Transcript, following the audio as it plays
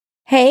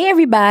Hey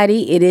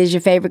everybody, it is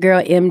your favorite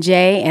girl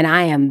MJ, and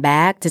I am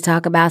back to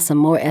talk about some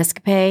more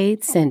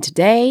escapades. And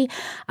today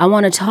I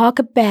want to talk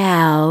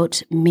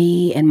about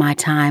me and my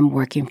time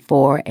working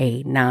for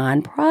a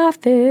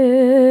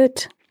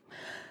nonprofit.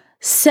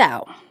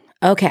 So,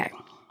 okay,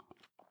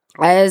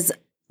 as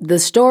the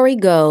story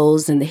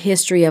goes in the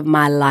history of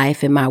my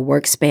life and my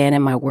work span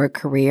and my work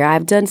career,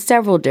 I've done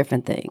several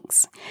different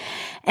things.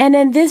 And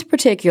in this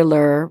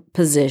particular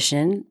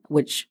position,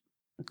 which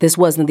this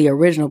wasn't the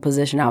original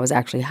position I was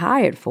actually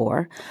hired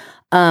for.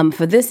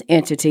 For this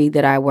entity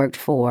that I worked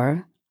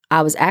for,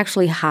 I was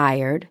actually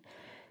hired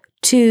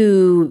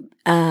to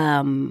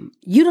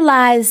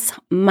utilize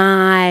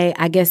my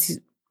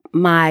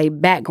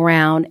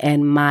background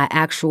and my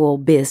actual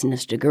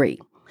business degree.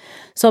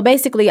 So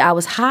basically, I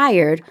was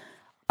hired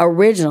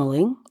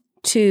originally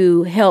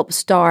to help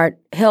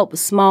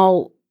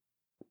small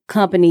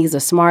companies or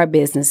smart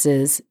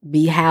businesses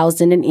be housed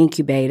in an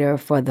incubator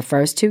for the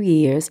first 2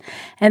 years,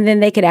 and then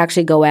they could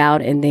actually go out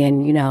and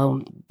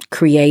then,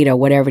 create or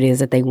whatever it is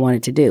that they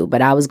wanted to do.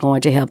 But I was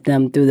going to help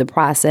them through the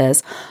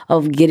process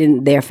of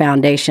getting their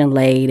foundation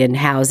laid and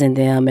housing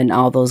them and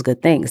all those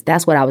good things.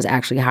 That's what I was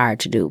actually hired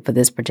to do for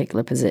this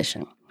particular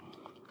position.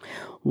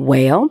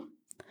 Well,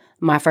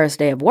 my first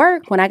day of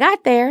work, when I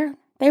got there,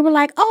 they were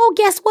like, oh,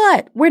 guess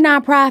what? We're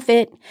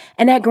nonprofit,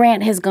 and that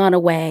grant has gone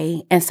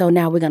away, and so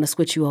now we're going to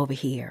switch you over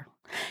here.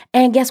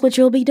 And guess what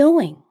you'll be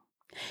doing?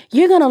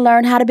 You're going to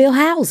learn how to build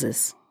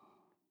houses.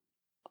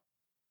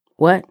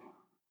 What?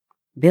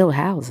 Build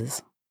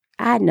houses?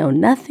 I know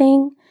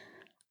nothing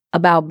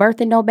about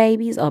birthing no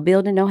babies or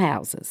building no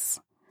houses.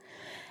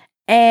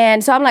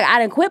 And so I'm like, I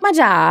didn't quit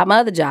my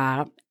other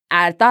job.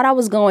 I thought I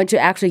was going to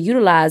actually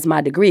utilize my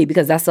degree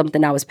because that's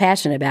something I was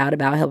passionate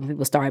about helping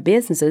people start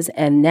businesses.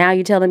 And now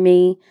you're telling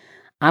me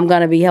I'm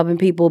going to be helping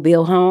people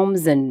build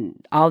homes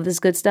and all this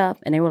good stuff.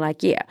 And they were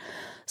like, yeah.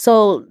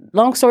 So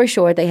long story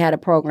short, they had a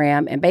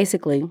program, and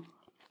basically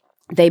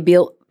they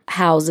built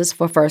houses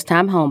for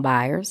first-time home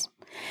buyers.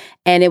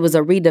 And it was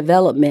a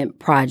redevelopment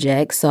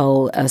project.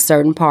 So a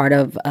certain part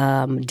of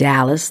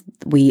Dallas,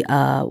 we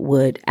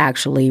would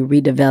actually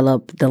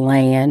redevelop the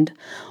land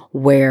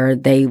where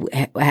they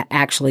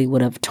actually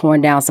would have torn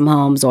down some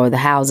homes, or the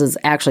houses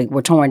actually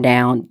were torn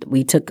down.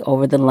 We took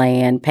over the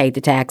land, paid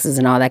the taxes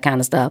and all that kind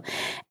of stuff,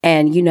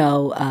 and,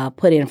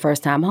 put in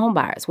first-time home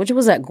buyers, which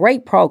was a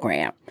great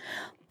program.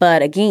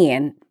 But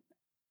again,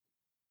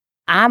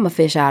 I'm a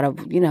fish out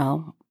of,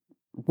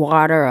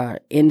 water, or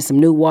in some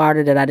new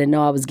water that I didn't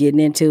know I was getting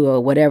into, or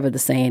whatever the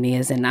saying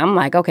is. And I'm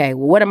like, okay,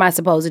 well, what am I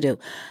supposed to do?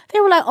 They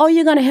were like, oh,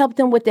 you're going to help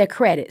them with their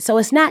credit. So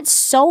it's not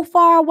so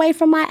far away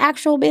from my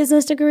actual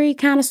business degree,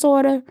 kind of,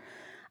 sort of.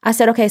 I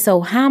said, okay,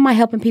 so how am I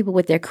helping people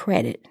with their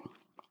credit?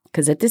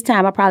 Because at this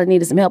time, I probably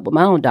needed some help with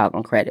my own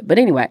doggone credit. But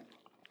anyway,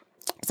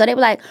 so they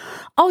were like,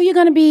 oh, you're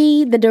going to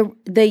be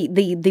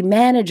the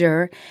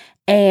manager.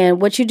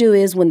 And what you do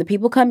is when the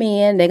people come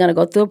in, they're going to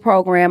go through our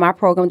program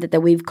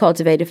that we've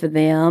cultivated for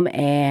them.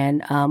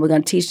 And we're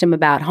going to teach them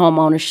about home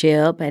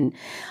ownership and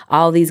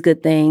all these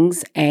good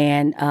things.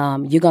 And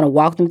you're going to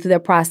walk them through their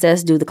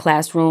process, do the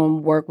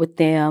classroom work with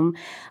them,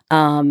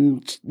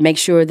 make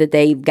sure that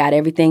they've got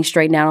everything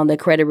straightened out on their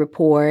credit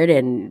report,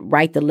 and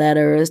write the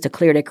letters to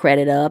clear their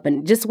credit up,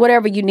 and just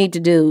whatever you need to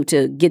do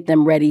to get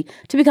them ready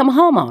to become a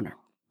homeowner.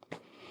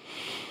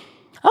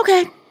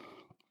 Okay.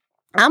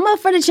 I'm up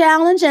for the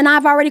challenge, and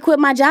I've already quit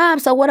my job,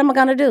 so what am I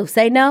going to do?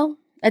 Say no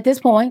at this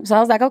point? So I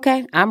was like,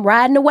 okay, I'm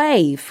riding the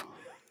wave.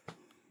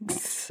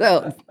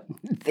 So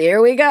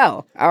there we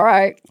go. All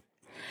right.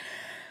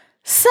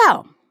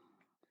 So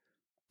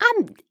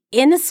I'm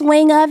in the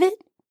swing of it.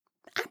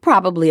 I'm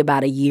probably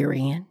about a year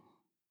in.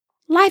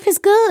 Life is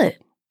good.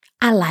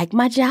 I like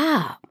my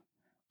job.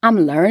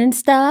 I'm learning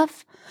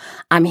stuff.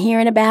 I'm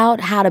hearing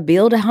about how to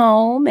build a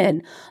home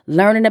and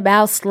learning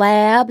about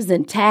slabs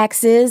and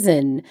taxes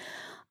and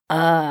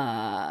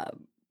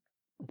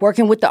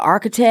working with the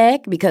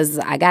architect, because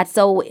I got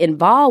so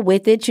involved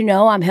with it.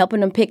 I'm helping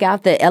them pick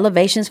out the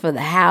elevations for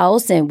the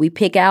house, and we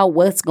pick out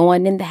what's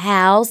going in the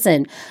house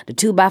and the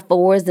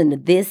 2x4s and the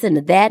this and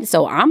the that.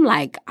 So I'm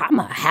like, I'm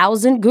a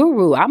housing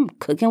guru. I'm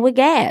cooking with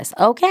gas.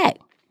 Okay.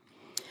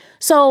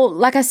 So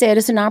like I said,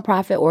 it's a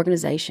nonprofit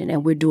organization,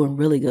 and we're doing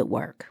really good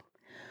work.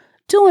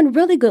 Doing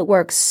really good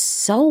work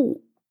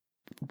so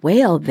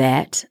well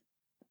that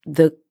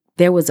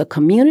there was a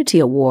community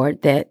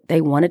award that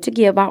they wanted to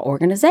give our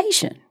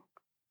organization.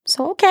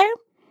 So, okay.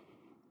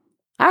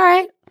 All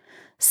right.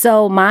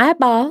 So my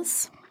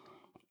boss,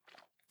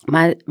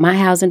 my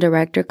housing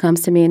director,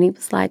 comes to me, and he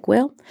was like,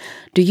 well,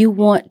 do you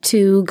want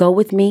to go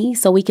with me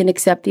so we can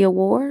accept the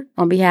award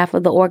on behalf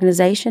of the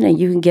organization, and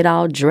you can get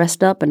all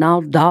dressed up and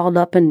all dolled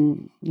up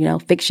and,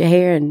 fix your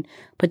hair and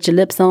put your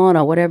lips on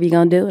or whatever you're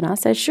going to do? And I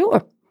said,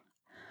 sure.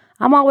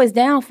 I'm always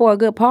down for a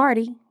good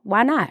party.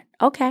 Why not?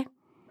 Okay.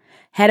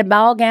 Had a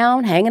ball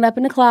gown hanging up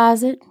in the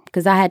closet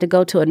because I had to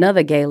go to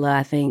another gala,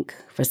 I think,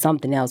 for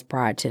something else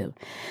prior to.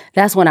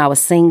 That's when I was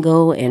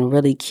single and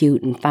really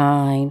cute and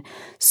fine.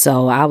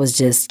 So I was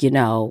just,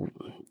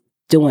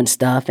 doing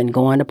stuff and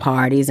going to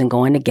parties and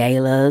going to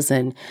galas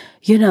and,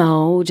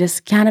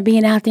 just kind of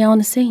being out there on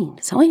the scene.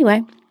 So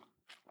anyway,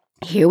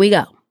 here we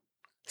go.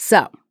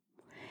 So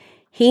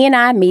he and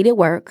I meet at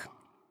work.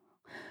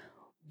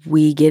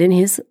 We get in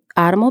his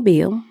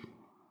automobile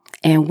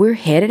and we're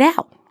headed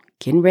out,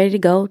 getting ready to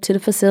go to the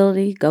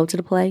facility, go to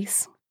the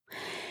place.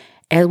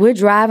 As we're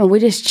driving, we're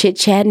just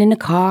chit-chatting in the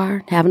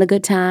car, having a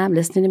good time,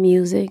 listening to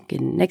music.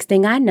 And next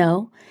thing I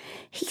know,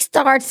 he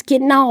starts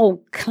getting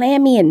all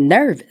clammy and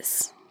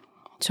nervous.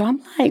 So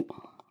I'm like,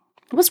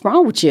 what's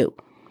wrong with you?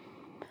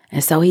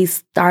 And so he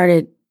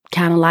started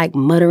kind of like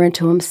muttering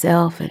to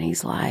himself. And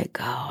he's like,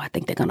 oh, I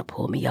think they're going to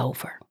pull me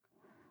over.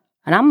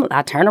 And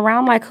I turn around,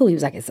 I'm like, who? He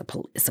was like, it's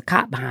a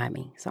cop behind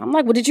me. So I'm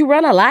like, well, did you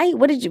run a light?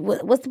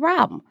 What's the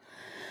problem?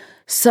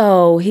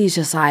 So he's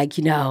just like,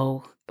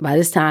 by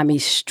this time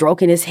he's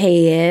stroking his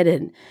head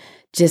and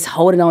just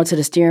holding on to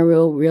the steering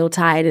wheel real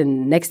tight.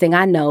 And next thing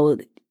I know,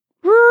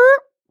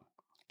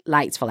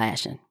 lights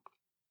flashing.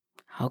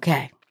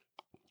 Okay.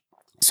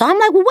 So I'm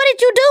like, well, what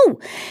did you do?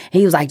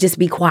 He was like, just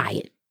be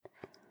quiet.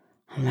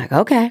 I'm like,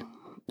 okay.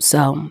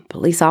 So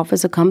police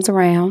officer comes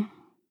around,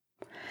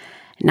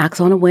 knocks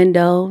on the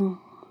window,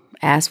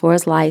 asks for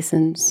his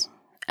license.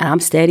 And I'm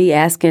steady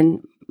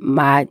asking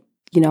my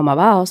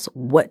boss,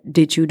 what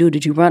did you do?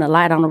 Did you run a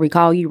light? I don't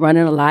recall you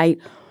running a light.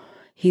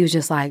 He was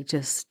just like,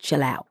 just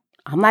chill out.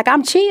 I'm like,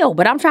 I'm chill,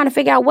 but I'm trying to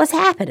figure out what's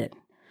happening.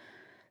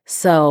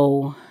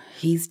 So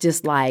he's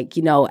just like,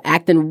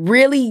 acting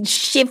really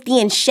shifty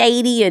and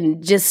shady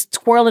and just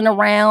twirling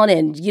around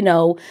and,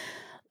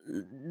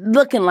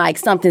 looking like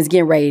something's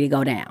getting ready to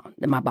go down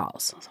to my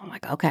boss. So I'm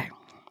like, okay.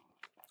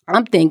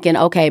 I'm thinking,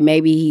 okay,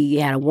 maybe he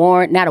had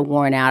not a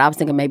warrant out. I was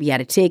thinking maybe he had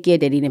a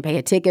ticket, that he didn't pay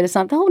a ticket or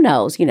something. Who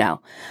knows,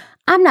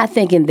 I'm not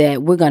thinking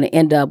that we're going to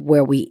end up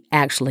where we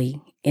actually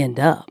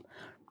end up.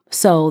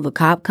 So the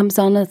cop comes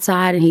on the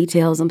side and he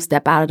tells him,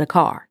 step out of the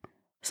car.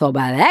 So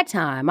by that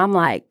time, I'm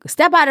like,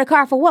 step out of the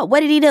car for what?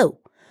 What did he do?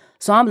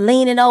 So I'm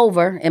leaning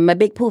over in my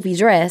big poofy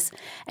dress.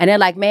 And they're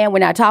like, man, we're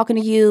not talking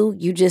to you.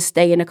 You just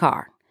stay in the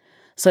car.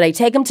 So they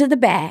take him to the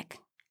back.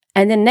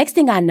 And then next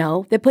thing I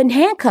know, they're putting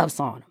handcuffs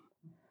on him.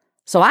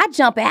 So I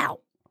jump out.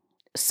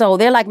 So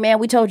they're like, man,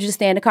 we told you to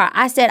stay in the car.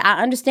 I said,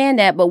 I understand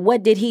that, but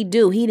what did he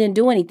do? He didn't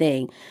do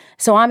anything.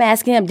 So I'm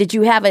asking him, did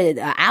you have an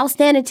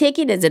outstanding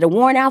ticket? Is it a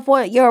warrant out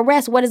for your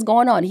arrest? What is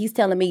going on? He's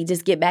telling me,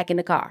 just get back in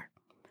the car.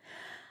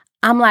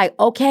 I'm like,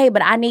 okay,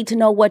 but I need to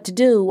know what to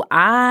do.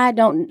 I've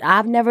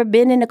never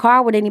been in the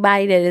car with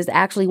anybody that has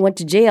actually went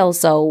to jail.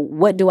 So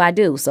what do I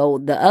do?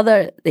 So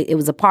it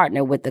was a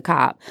partner with the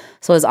cop.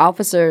 So the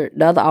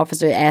other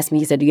officer asked me,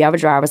 he said, do you have a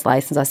driver's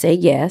license? I said,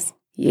 yes.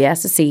 He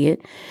asked to see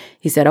it.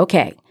 He said,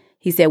 okay.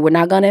 He said, we're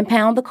not going to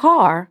impound the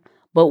car,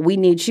 but we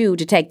need you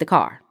to take the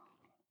car.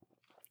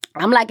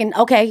 I'm like,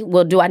 okay,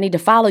 well, do I need to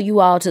follow you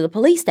all to the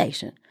police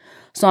station?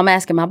 So I'm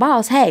asking my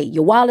boss, hey,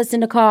 your wallet's in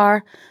the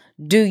car.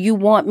 Do you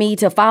want me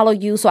to follow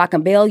you so I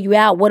can bail you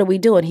out? What are we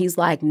doing? He's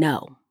like,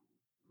 no,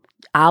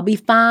 I'll be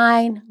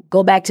fine.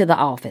 Go back to the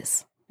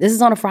office. This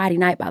is on a Friday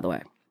night, by the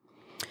way.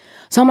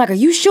 So I'm like, are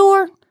you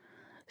sure?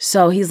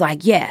 So he's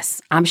like,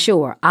 yes, I'm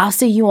sure. I'll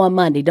see you on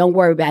Monday. Don't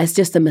worry about it.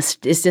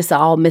 It's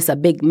just a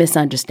big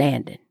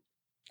misunderstanding.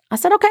 I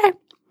said, okay.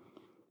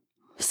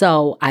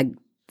 So I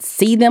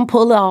see them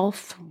pull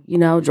off,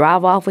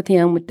 drive off with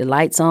him with the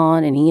lights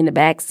on and he in the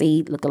back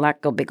seat looking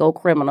like a big old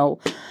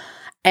criminal.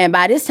 And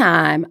by this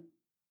time,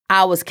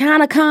 I was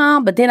kind of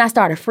calm, but then I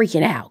started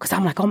freaking out because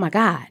I'm like, oh my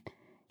God,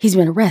 he's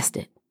been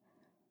arrested.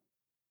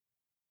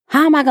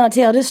 How am I going to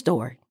tell this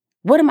story?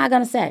 What am I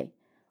going to say?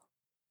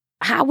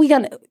 How are we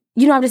going to,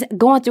 I'm just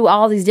going through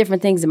all these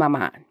different things in my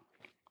mind.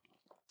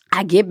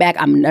 I get back,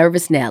 I'm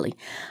nervous Nelly.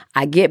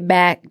 I get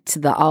back to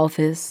the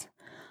office,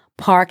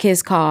 park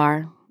his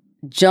car,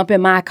 jump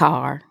in my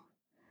car,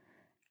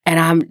 and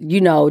I'm,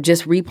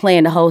 just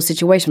replaying the whole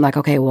situation. Like,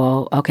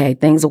 okay,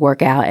 things will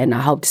work out, and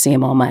I hope to see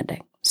him on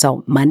Monday.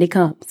 So Monday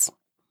comes.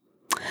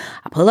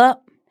 I pull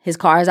up, his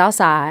car is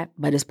outside,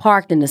 but it's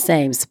parked in the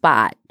same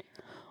spot,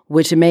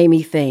 which made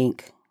me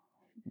think,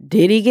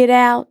 did he get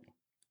out?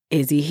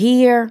 Is he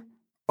here?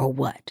 Or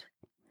what?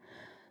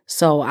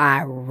 So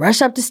I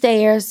rush up the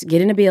stairs,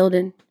 get in the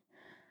building.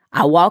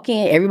 I walk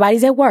in,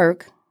 everybody's at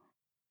work.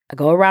 I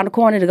go around the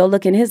corner to go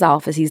look in his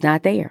office. He's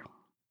not there.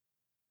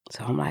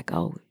 So I'm like,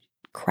 oh,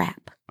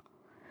 crap.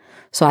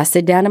 So I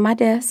sit down at my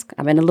desk.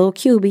 I'm in a little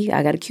cubie.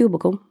 I got a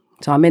cubicle.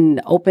 So I'm in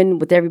the open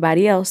with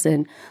everybody else.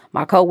 And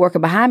my coworker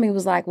behind me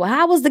was like, well,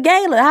 how was the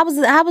gala?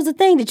 How was the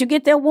thing? Did you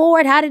get the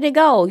award? How did it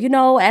go?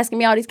 Asking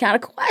me all these kind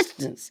of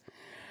questions.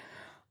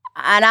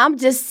 And I'm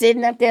just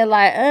sitting up there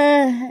like,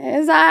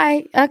 it's all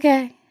right.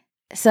 Okay.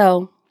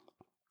 So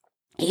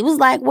he was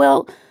like,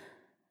 well,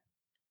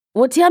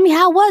 tell me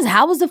how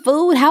was the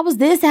food? How was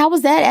this? How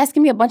was that?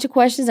 Asking me a bunch of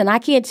questions. And I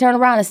can't turn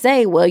around and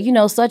say,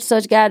 well,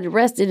 such got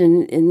arrested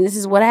and this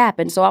is what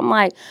happened. So I'm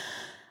like,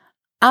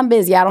 I'm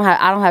busy. I don't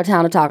have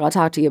time to talk. I'll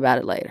talk to you about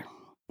it later.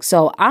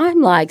 So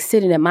I'm like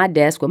sitting at my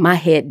desk with my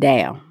head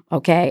down.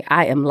 Okay.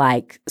 I am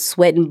like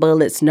sweating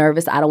bullets,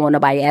 nervous. I don't want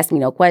nobody asking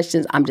me no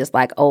questions. I'm just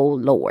like, oh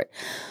Lord.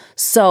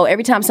 So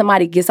every time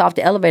somebody gets off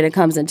the elevator and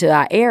comes into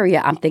our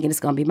area, I'm thinking it's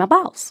going to be my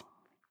boss.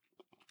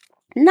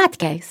 Not the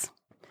case.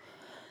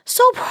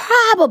 So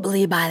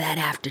probably by that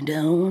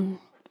afternoon,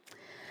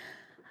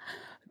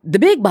 the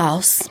big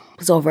boss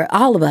was over at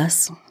all of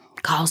us,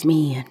 calls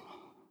me in.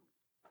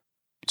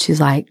 She's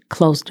like,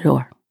 close the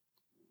door.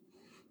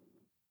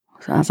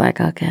 So I was like,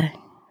 okay.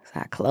 So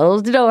I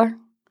closed the door.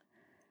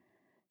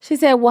 She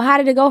said, well, how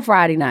did it go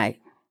Friday night?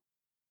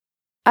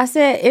 I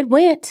said, it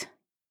went.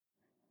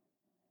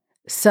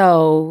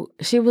 So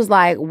she was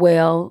like,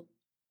 well,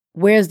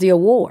 where's the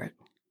award?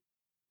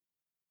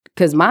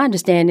 Because my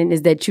understanding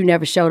is that you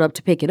never showed up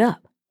to pick it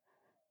up.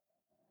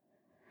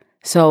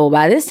 So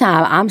by this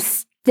time, I'm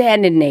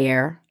standing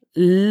there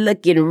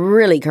looking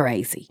really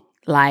crazy.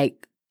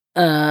 Like,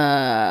 but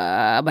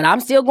I'm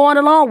still going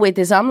along with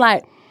this. I'm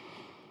like,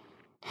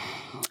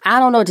 I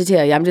don't know what to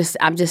tell you. I'm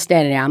just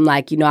standing there. I'm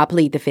like, I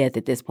plead the fifth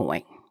at this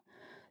point.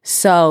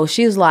 So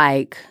she was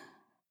like,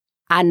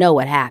 I know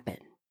what happened.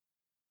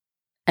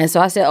 And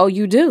so I said, oh,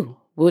 you do?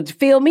 Well,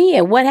 fill me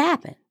in. What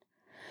happened?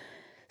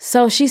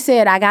 So she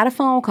said, I got a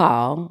phone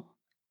call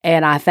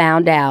and I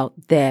found out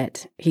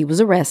that he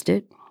was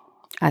arrested.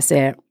 I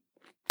said,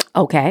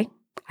 okay.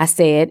 I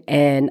said,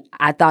 and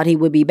I thought he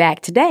would be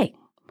back today.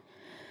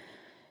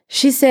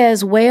 She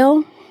says,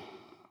 well,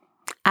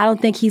 I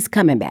don't think he's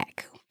coming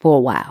back for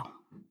a while.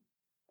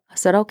 I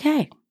said,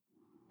 okay.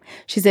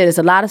 She said, there's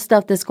a lot of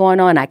stuff that's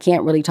going on. I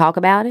can't really talk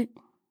about it.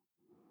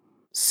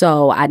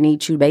 So I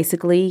need you to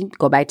basically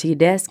go back to your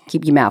desk,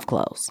 keep your mouth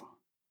closed.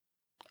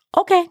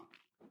 Okay.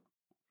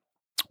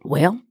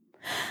 Well,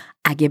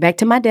 I get back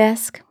to my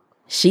desk.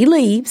 She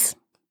leaves.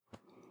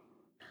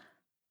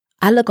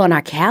 I look on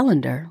our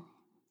calendar.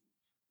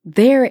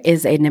 There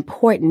is an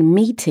important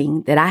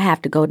meeting that I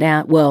have to go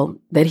down,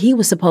 that he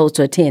was supposed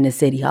to attend in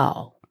City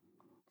Hall.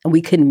 And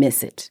we couldn't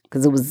miss it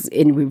because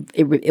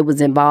it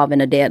was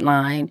involving a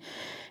deadline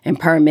and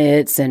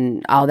permits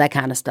and all that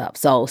kind of stuff.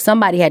 So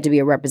somebody had to be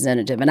a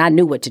representative, and I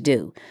knew what to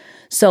do.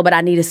 But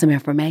I needed some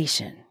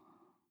information.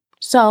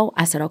 So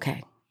I said,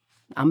 okay,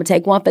 I'm going to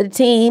take one for the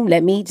team.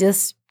 Let me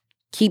just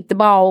keep the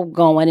ball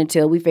going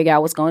until we figure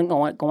out what's going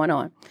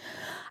on.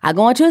 I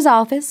go into his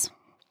office.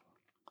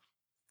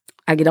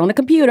 I get on the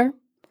computer.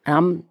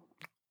 I'm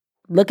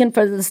looking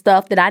for the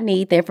stuff that I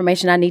need, the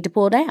information I need to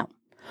pull down.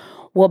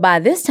 Well, by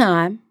this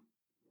time,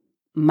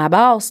 my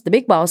boss, the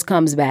big boss,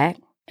 comes back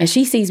and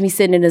she sees me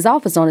sitting in his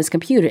office on his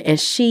computer and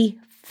she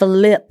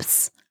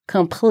flips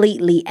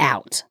completely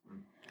out.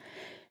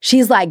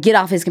 She's like, get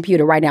off his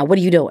computer right now. What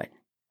are you doing?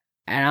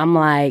 And I'm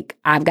like,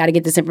 I've got to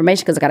get this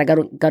information because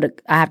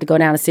I have to go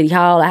down to City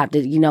Hall. I have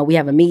to, we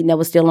have a meeting that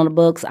was still on the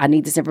books. I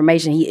need this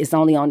information. It's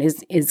only on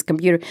his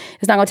computer.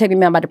 It's not going to take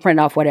me. I'm about to print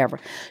it off, whatever.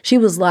 She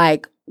was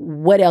like,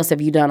 what else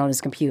have you done on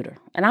his computer?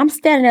 And I'm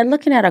standing there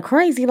looking at her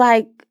crazy,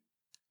 like,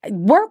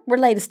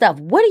 work-related stuff.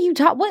 What are you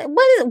talking?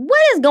 What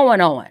is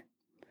going on?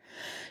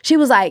 She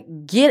was like,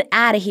 get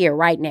out of here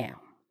right now.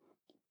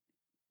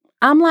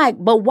 I'm like,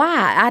 but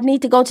why? I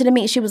need to go to the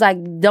meeting. She was like,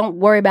 don't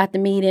worry about the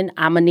meeting.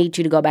 I'm going to need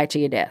you to go back to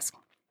your desk.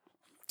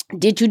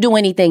 Did you do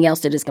anything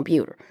else to this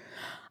computer?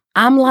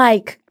 I'm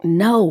like,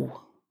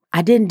 no,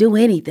 I didn't do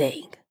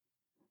anything.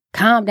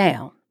 Calm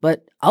down.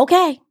 But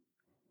okay.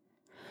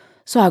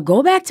 So I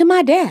go back to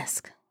my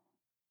desk.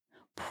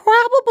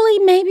 Probably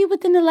maybe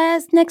within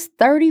the next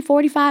 30,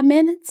 45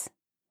 minutes.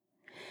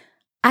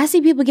 I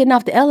see people getting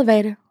off the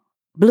elevator,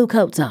 blue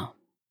coats on.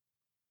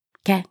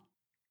 Okay?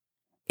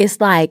 It's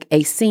like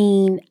a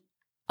scene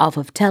off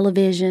of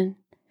television.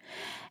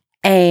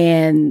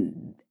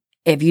 And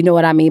if you know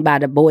what I mean by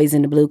the boys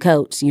in the blue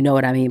coats, you know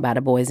what I mean by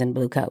the boys in the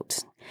blue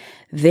coats.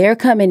 They're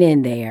coming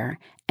in there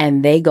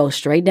and they go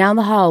straight down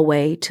the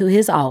hallway to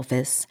his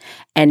office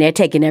and they're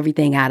taking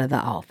everything out of the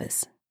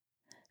office.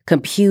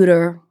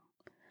 Computer,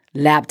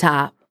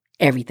 laptop,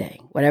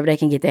 everything, whatever they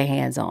can get their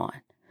hands on.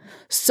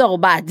 So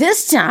by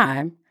this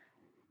time,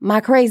 my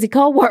crazy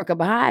coworker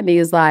behind me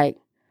is like,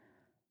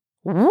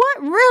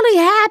 what really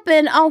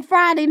happened on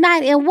Friday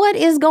night and what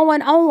is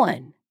going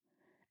on?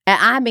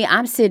 And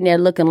I'm sitting there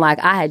looking like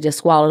I had just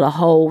swallowed a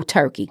whole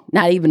turkey,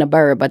 not even a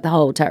bird, but the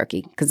whole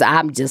turkey, because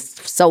I'm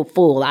just so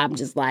full. I'm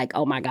just like,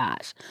 oh my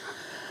gosh.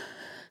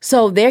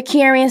 So they're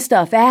carrying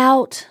stuff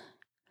out.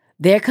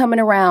 They're coming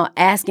around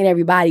asking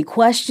everybody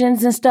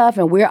questions and stuff.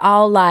 And we're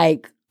all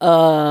like,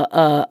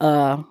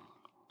 our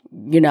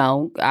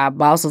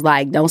boss was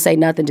like, don't say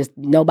nothing. Just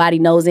nobody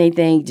knows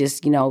anything.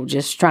 Just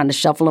trying to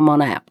shuffle them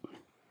on out.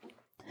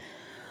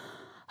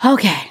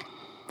 Okay.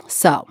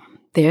 So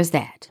there's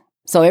that.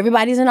 So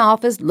everybody's in the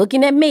office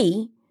looking at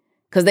me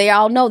because they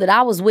all know that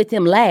I was with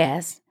him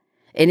last.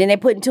 And then they're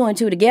putting two and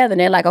two together.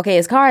 And they're like, okay,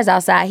 his car is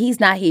outside.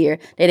 He's not here.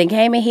 They done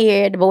came in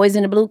here. The boys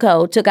in the blue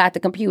coat took out the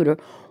computer.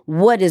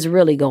 What is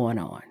really going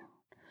on?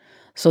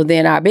 So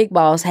then our big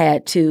boss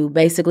had to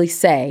basically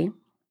say,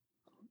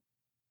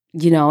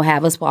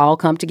 have us all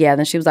come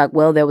together. And she was like,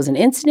 well, there was an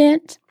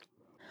incident.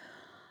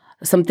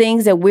 Some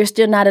things that we're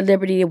still not at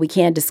liberty that we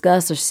can't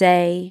discuss or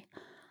say.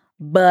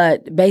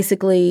 But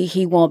basically,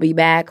 he won't be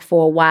back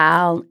for a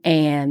while.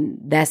 And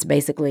that's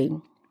basically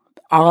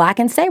all I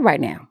can say right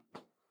now.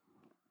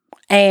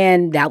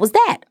 And that was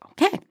that.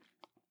 Okay.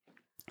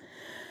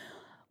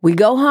 We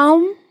go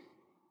home.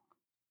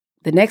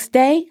 The next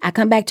day, I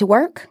come back to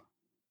work.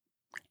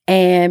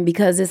 And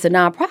because it's a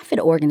nonprofit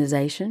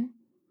organization,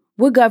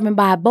 we're governed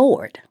by a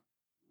board.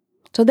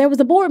 So there was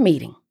a board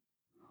meeting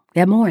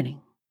that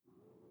morning.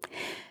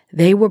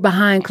 They were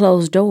behind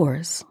closed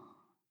doors,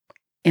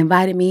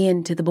 invited me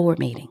into the board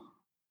meeting.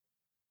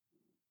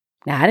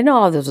 Now, I didn't know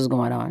all this was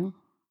going on.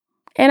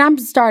 And I'm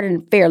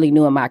starting fairly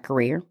new in my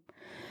career.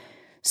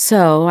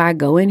 So I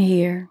go in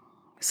here.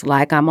 It's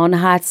like I'm on the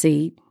hot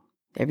seat.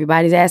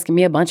 Everybody's asking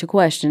me a bunch of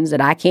questions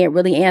that I can't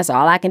really answer.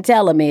 All I can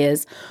tell them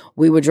is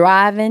we were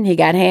driving. He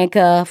got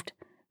handcuffed.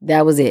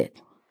 That was it.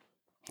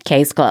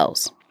 Case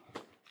closed.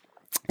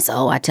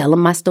 So I tell them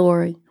my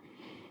story.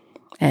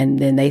 And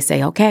then they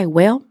say, okay,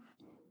 well,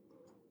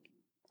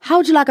 how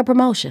would you like a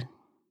promotion?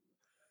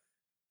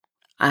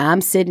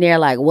 I'm sitting there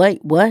like,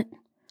 what?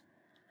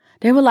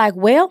 They were like,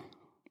 well,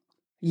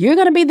 you're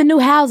going to be the new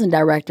housing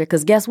director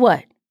because guess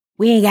what?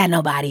 We ain't got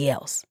nobody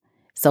else.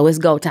 So it's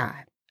go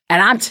time.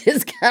 And I'm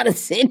just kind of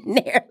sitting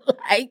there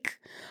like,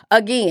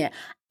 again,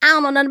 I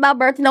don't know nothing about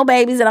birthing no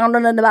babies and I don't know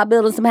nothing about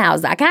building some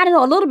houses. I kind of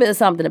know a little bit of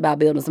something about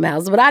building some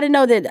houses, but I didn't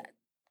know that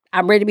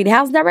I'm ready to be the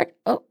housing director.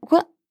 Oh,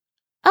 what?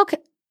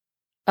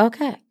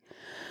 Okay.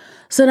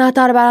 So then I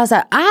thought about it. I was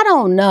like, I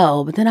don't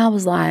know. But then I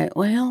was like,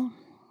 well,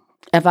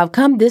 if I've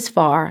come this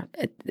far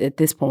at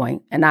this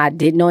point and I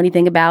didn't know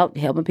anything about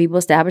helping people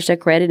establish their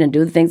credit and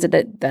do the things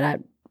that I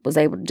was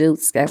able to do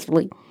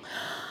successfully,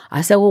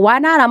 I said, well, why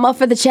not? I'm up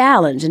for the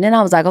challenge. And then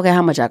I was like, okay,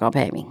 how much y'all gonna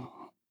pay me?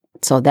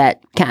 So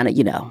that kind of,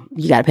 you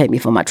got to pay me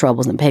for my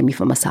troubles and pay me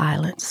for my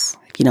silence.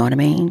 You know what I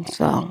mean?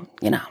 So,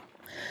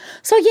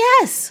 So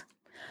yes.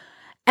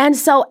 And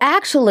so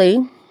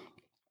actually,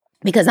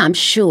 because I'm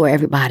sure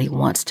everybody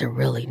wants to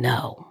really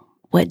know,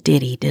 what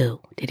did he do?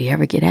 Did he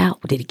ever get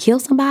out? Did he kill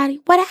somebody?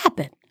 What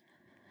happened?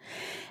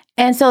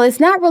 And so it's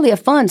not really a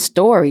fun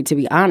story, to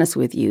be honest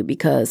with you,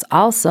 because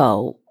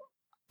also,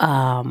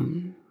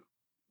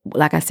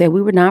 like I said,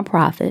 we were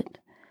nonprofit.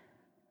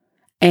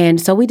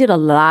 And so we did a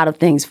lot of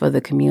things for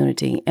the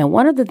community. And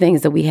one of the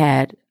things that we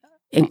had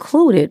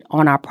included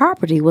on our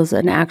property was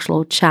an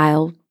actual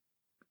child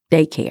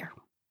daycare.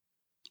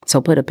 So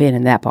put a pin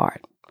in that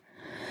part.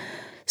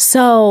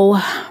 So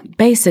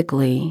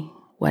basically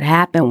what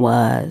happened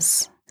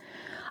was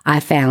I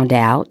found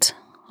out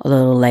a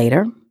little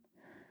later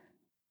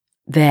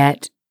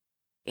that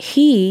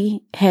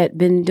he had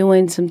been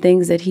doing some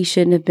things that he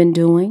shouldn't have been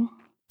doing.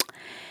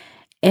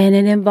 And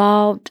it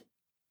involved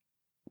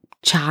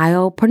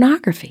child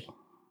pornography.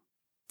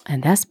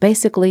 And that's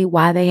basically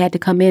why they had to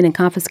come in and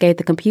confiscate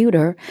the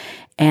computer.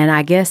 And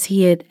I guess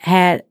he had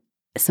had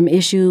some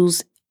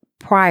issues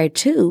prior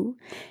to.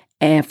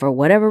 And for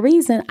whatever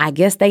reason, I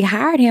guess they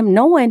hired him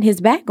knowing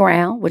his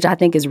background, which I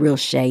think is real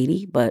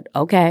shady, but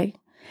okay.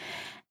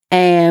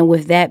 And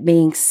with that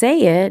being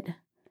said,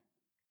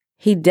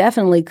 he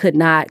definitely could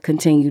not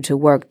continue to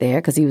work there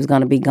because he was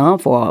going to be gone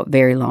for a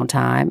very long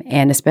time.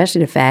 And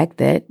especially the fact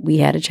that we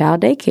had a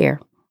child daycare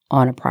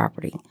on a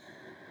property.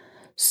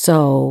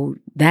 So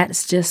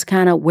that's just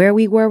kind of where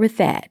we were with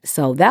that.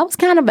 So that was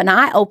kind of an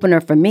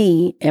eye-opener for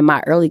me in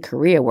my early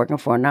career working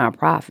for a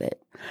nonprofit.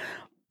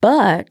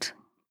 But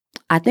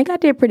I think I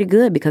did pretty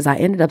good because I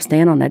ended up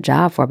staying on that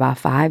job for about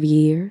 5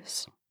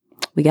 years.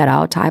 We got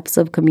all types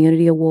of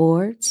community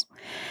awards.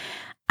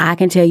 I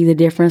can tell you the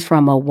difference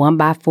from a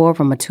 1x4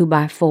 from a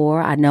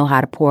 2x4. I know how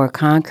to pour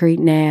concrete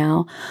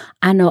now.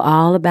 I know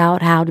all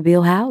about how to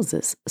build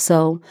houses.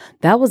 So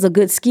that was a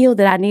good skill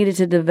that I needed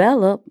to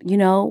develop,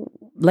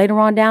 later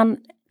on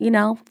down,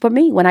 for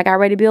me when I got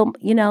ready to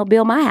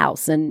build my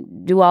house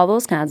and do all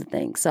those kinds of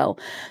things. So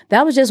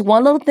that was just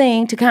one little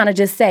thing to kind of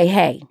just say,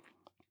 hey,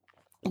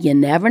 you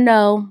never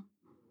know.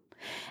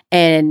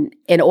 And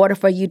in order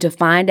for you to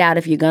find out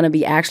if you're going to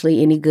be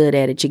actually any good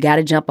at it, you got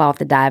to jump off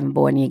the diving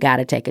board and you got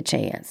to take a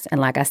chance.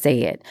 And like I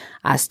said,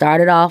 I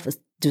started off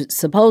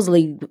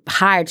supposedly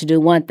hired to do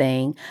one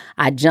thing.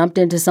 I jumped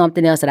into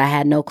something else that I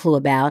had no clue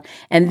about.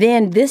 And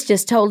then this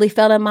just totally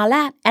fell in my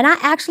lap. And I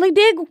actually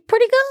did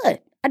pretty good.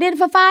 I did it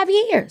for 5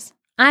 years.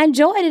 I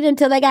enjoyed it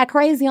until they got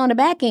crazy on the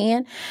back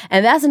end.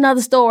 And that's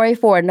another story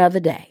for another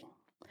day.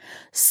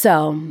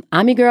 So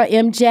I'm your girl,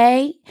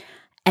 MJ.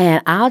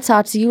 And I'll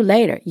talk to you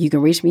later. You can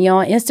reach me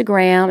on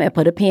Instagram and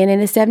put a pin in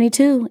at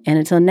 72. And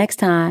until next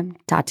time,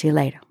 talk to you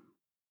later.